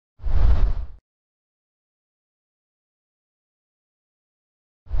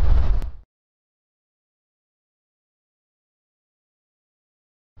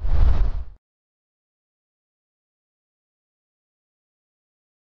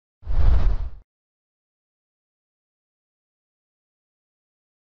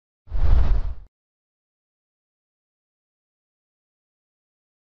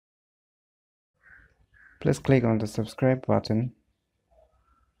Please click on the subscribe button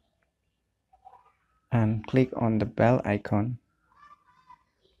and click on the bell icon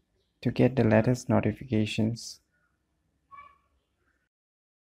to get the latest notifications.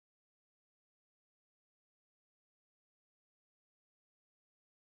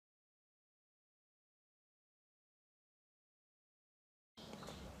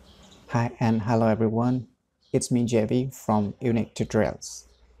 Hi and hello everyone, it's me JV from UniqueTutorials.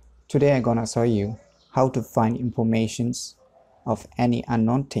 Today I'm gonna show you how to find informations of any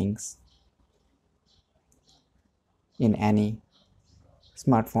unknown things in any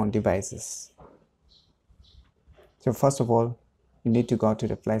smartphone devices. So first of all, you need to go to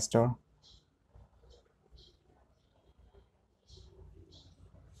the Play Store.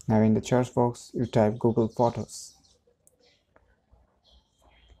 Now in the search box, you type Google Photos.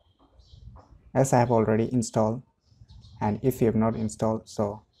 As I have already installed, and if you have not installed,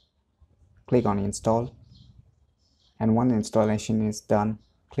 so click on install, and once installation is done,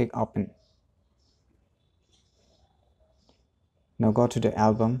 click open. Now go to the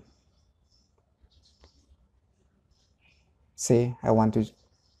album. Say I want to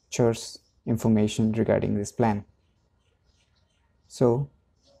search information regarding this plan. So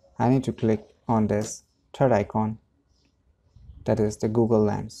I need to click on this third icon, that is the Google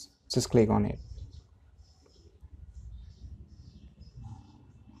Lens. Just click on it.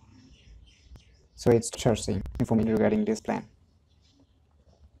 So it's searching information regarding this plan.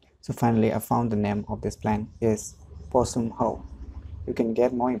 So finally I found the name of this plan is Possum Hoe. You can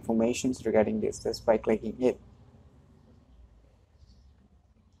get more information regarding this just by clicking it.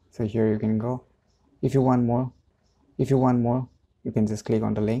 So here you can go. If you want more, you can just click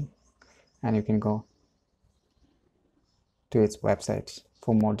on the link and you can go to its website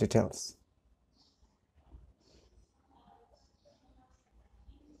for more details.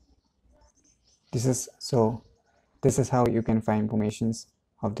 This is how you can find information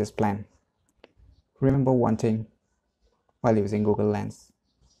of this plan. Remember one thing while using Google Lens,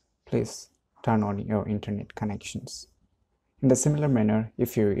 please turn on your internet connections. In the similar manner,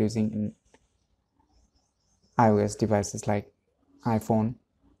 if you're using iOS devices like iPhone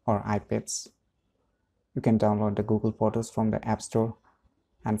or iPads, you can download the Google Photos from the App Store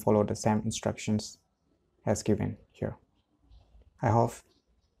and follow the same instructions as given here. I hope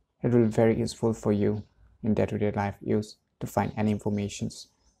it will be very useful for you in day-to-day life use to find any information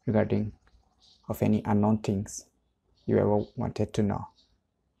regarding of any unknown things you ever wanted to know.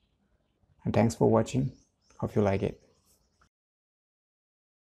 And thanks for watching. Hope you like it.